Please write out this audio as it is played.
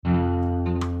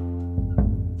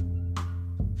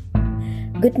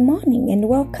Good morning and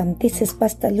welcome. This is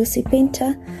Pastor Lucy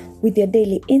Painter with your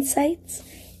daily insights.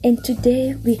 And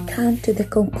today we come to the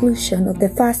conclusion of the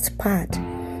first part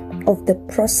of the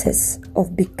process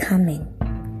of becoming.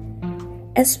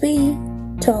 As we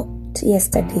talked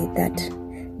yesterday that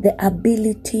the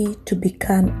ability to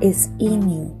become is in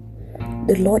you.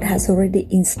 The Lord has already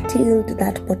instilled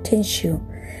that potential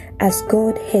as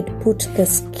God had put the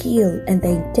skill and the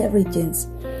intelligence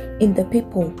in the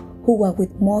people who were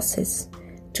with Moses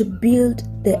to build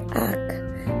the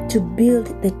ark, to build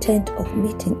the tent of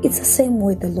meeting. It's the same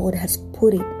way the Lord has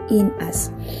put it in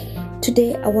us.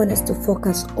 Today, I want us to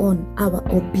focus on our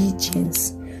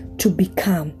obedience to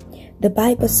become. The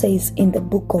Bible says in the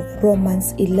book of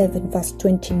Romans 11 verse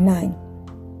 29,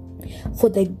 "For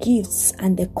the gifts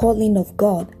and the calling of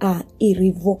God are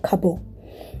irrevocable.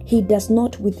 He does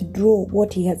not withdraw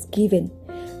what he has given,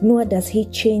 nor does he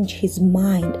change his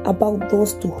mind about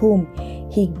those to whom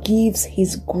he gives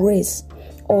his grace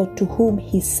or to whom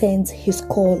he sends his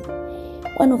call."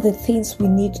 One of the things we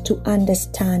need to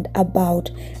understand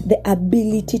about the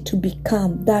ability to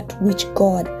become that which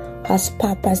God has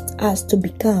purposed us to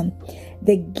become,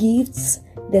 the gifts,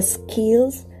 the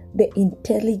skills, the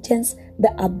intelligence,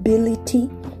 the ability,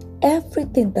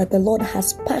 everything that the Lord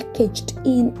has packaged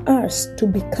in us to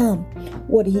become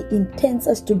what he intends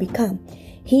us to become.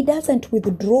 He doesn't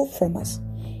withdraw from us.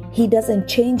 He doesn't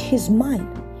change his mind.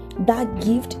 That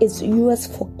gift is yours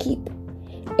for keep.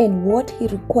 And what he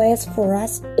requires for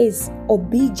us is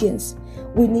obedience.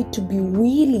 We need to be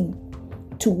willing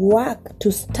to work,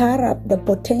 to stir up the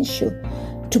potential,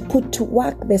 to put to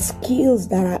work the skills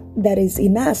that is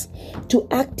in us, to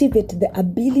activate the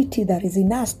ability that is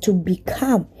in us to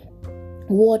become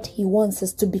what he wants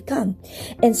us to become.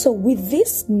 And so with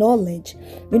this knowledge,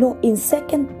 in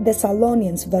 2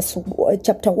 Thessalonians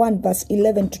chapter 1 verse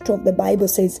 11 to 12, the Bible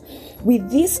says,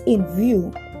 "With this in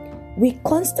view, we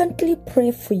constantly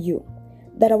pray for you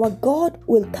that our God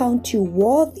will count you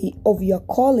worthy of your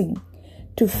calling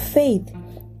to faith,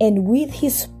 and with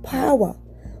his power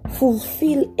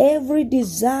fulfill every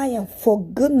desire for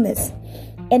goodness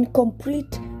and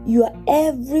complete your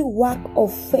every work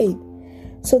of faith,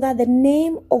 so that the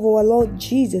name of our Lord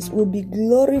Jesus will be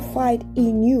glorified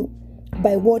in you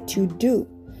by what you do,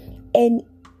 and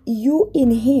you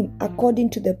in him, according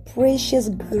to the precious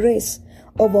grace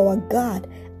of our God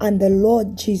and the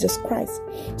Lord Jesus Christ."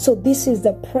 So this is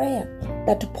the prayer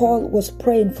that Paul was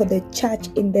praying for the church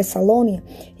in Thessalonica.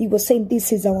 He was saying,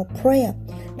 this is our prayer,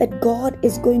 that God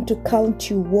is going to count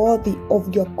you worthy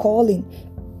of your calling,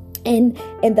 and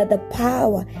that the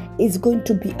power is going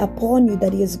to be upon you,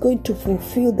 that he is going to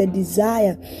fulfill the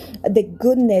desire, the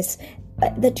goodness,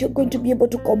 that you're going to be able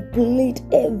to complete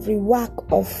every work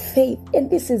of faith. And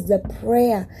this is the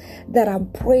prayer that I'm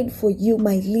praying for you,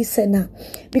 my listener,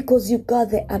 because you got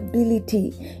the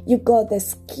ability, you got the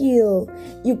skill,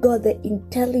 you got the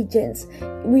intelligence.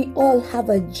 We all have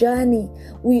a journey.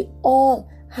 We all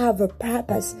have a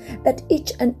purpose, that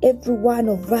each and every one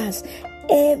of us,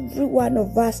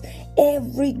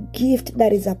 every gift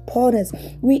that is upon us,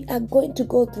 we are going to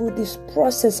go through this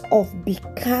process of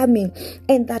becoming,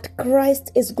 and that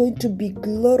Christ is going to be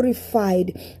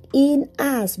glorified in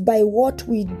us by what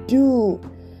we do,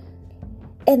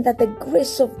 and that the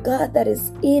grace of God that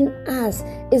is in us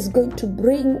is going to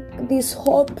bring this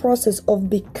whole process of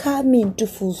becoming to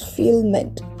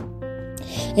fulfillment.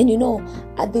 And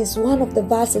there's one of the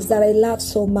verses that I love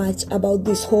so much about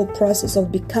this whole process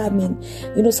of becoming.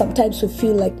 Sometimes we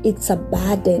feel like it's a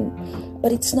burden,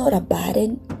 but it's not a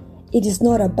burden. It is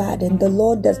not a burden. The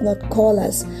Lord does not call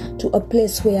us to a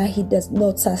place where he does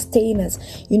not sustain us.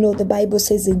 The Bible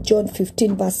says in John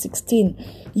 15 verse 16,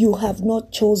 "You have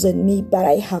not chosen me, but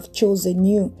I have chosen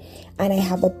you. And I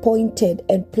have appointed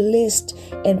and placed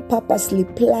and purposely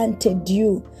planted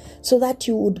you, so that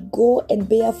you would go and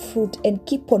bear fruit and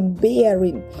keep on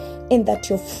bearing, and that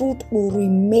your fruit will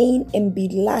remain and be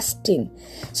lasting,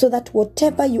 so that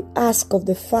whatever you ask of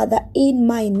the Father in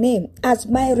my name, as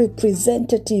my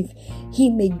representative,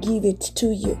 he may give it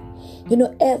to you."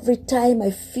 Every time I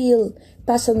feel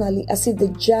personally as if the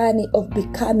journey of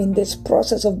becoming, this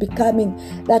process of becoming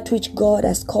that which God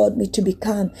has called me to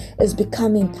become, is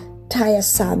becoming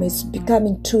tiresome, it's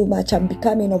becoming too much, I'm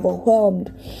becoming overwhelmed,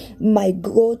 my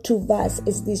go-to verse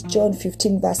is this John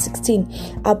 15 verse 16.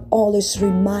 I'm always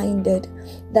reminded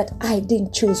that I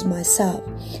didn't choose myself.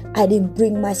 I didn't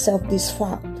bring myself this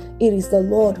far. It is the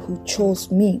Lord who chose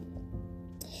me.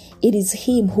 It is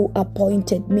him who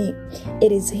appointed me.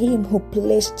 It is him who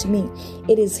placed me.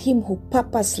 It is him who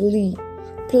purposely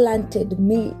planted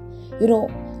me.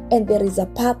 and there is a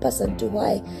purpose unto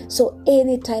why. So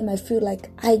anytime I feel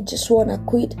like I just want to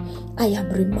quit, I am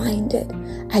reminded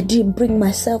I didn't bring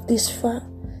myself this far.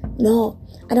 No.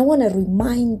 And I want to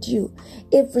remind you,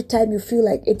 every time you feel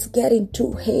like it's getting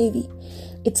too heavy,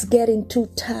 it's getting too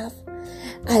tough,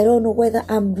 I don't know whether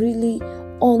I'm really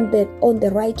on the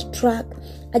right track,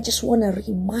 I just want to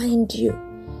remind you,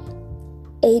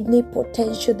 any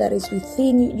potential that is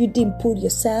within you, you didn't put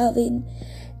yourself in.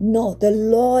 No, the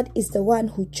Lord is the one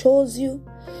who chose you.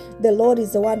 The Lord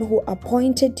is the one who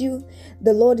appointed you.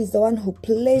 The Lord is the one who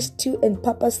placed you and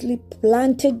purposely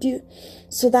planted you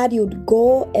so that you'd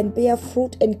go and bear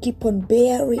fruit and keep on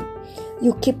bearing.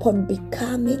 You keep on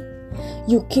becoming.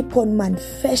 You keep on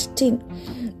manifesting.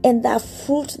 And the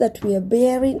fruits that we are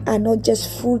bearing are not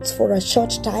just fruits for a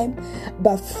short time,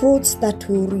 but fruits that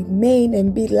will remain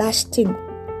and be lasting.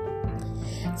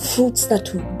 Fruits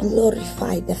that will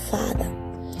glorify the Father.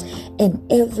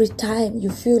 And every time you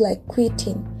feel like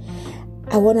quitting,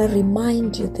 I want to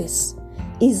remind you this.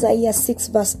 Isaiah 6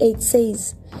 verse 8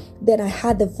 says, "Then I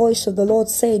heard the voice of the Lord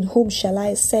saying, Whom shall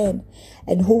I send?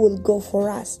 And who will go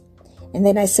for us? And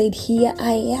then I said, Here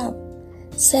I am.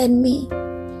 Send me."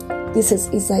 This is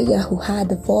Isaiah who heard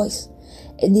the voice.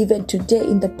 And even today,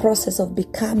 in the process of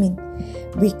becoming,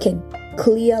 we can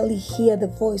clearly hear the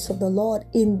voice of the Lord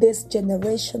in this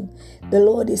generation. The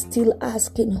Lord is still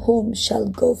asking, whom shall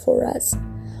go for us?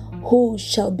 Who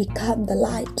shall become the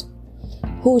light?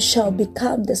 Who shall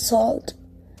become the salt?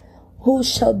 Who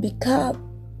shall become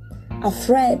a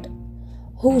friend?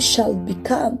 Who shall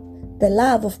become the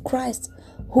love of Christ?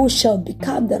 Who shall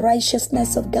become the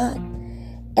righteousness of God?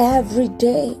 Every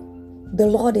day, the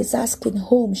Lord is asking,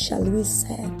 whom shall we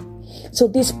send? So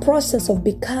this process of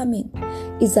becoming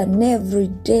is an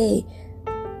everyday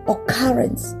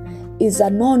occurrence, is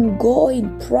an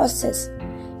ongoing process.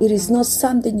 It is not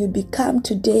something you become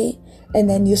today and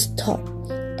then you stop.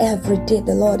 Every day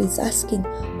the Lord is asking,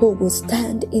 who will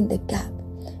stand in the gap?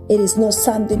 It is not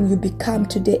something you become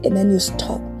today and then you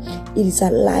stop. It is a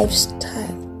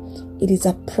lifestyle. It is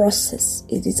a process.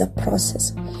 It is a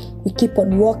process. We keep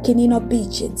on walking in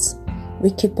obedience. We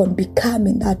keep on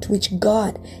becoming that which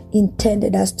God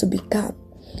intended us to become.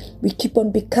 We keep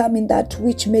on becoming that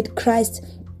which made Christ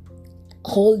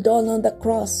hold on the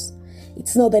cross.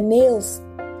 It's not the nails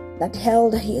that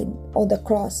held him on the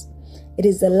cross. It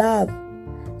is the love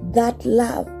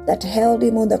that held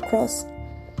him on the cross.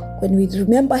 When we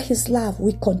remember his love,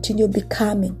 we continue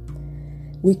becoming.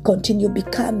 We continue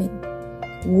becoming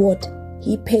what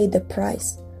he paid the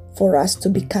price for us to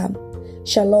become.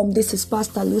 Shalom, this is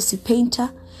Pastor Lucy Painter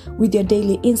with your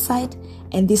daily insight,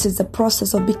 and this is the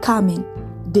process of becoming,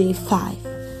 day 5.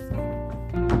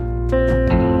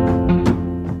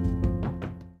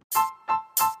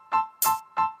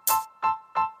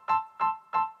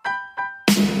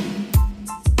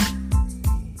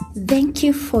 Thank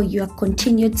you for your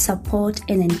continued support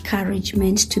and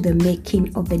encouragement to the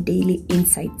making of the daily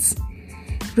insights.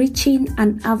 Reaching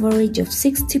an average of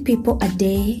 60 people a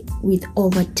day with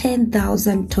over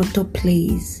 10,000 total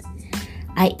plays.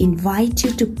 I invite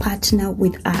you to partner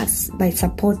with us by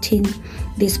supporting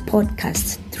this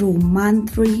podcast through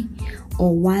monthly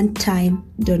or one-time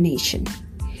donation.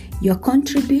 Your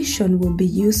contribution will be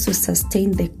used to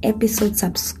sustain the episode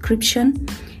subscription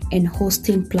and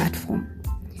hosting platform.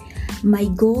 My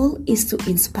goal is to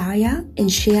inspire and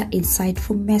share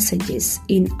insightful messages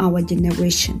in our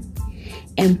generation,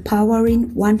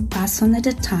 empowering one person at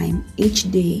a time each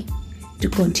day to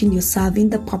continue serving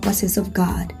the purposes of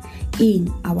God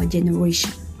in our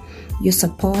generation. Your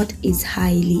support is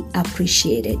highly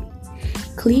appreciated.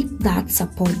 Click that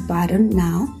support button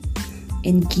now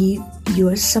and give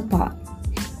your support.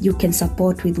 You can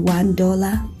support with $1,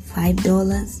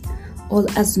 $5, or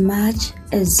as much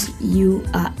as you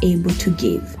are able to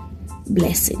give.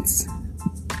 Blessings.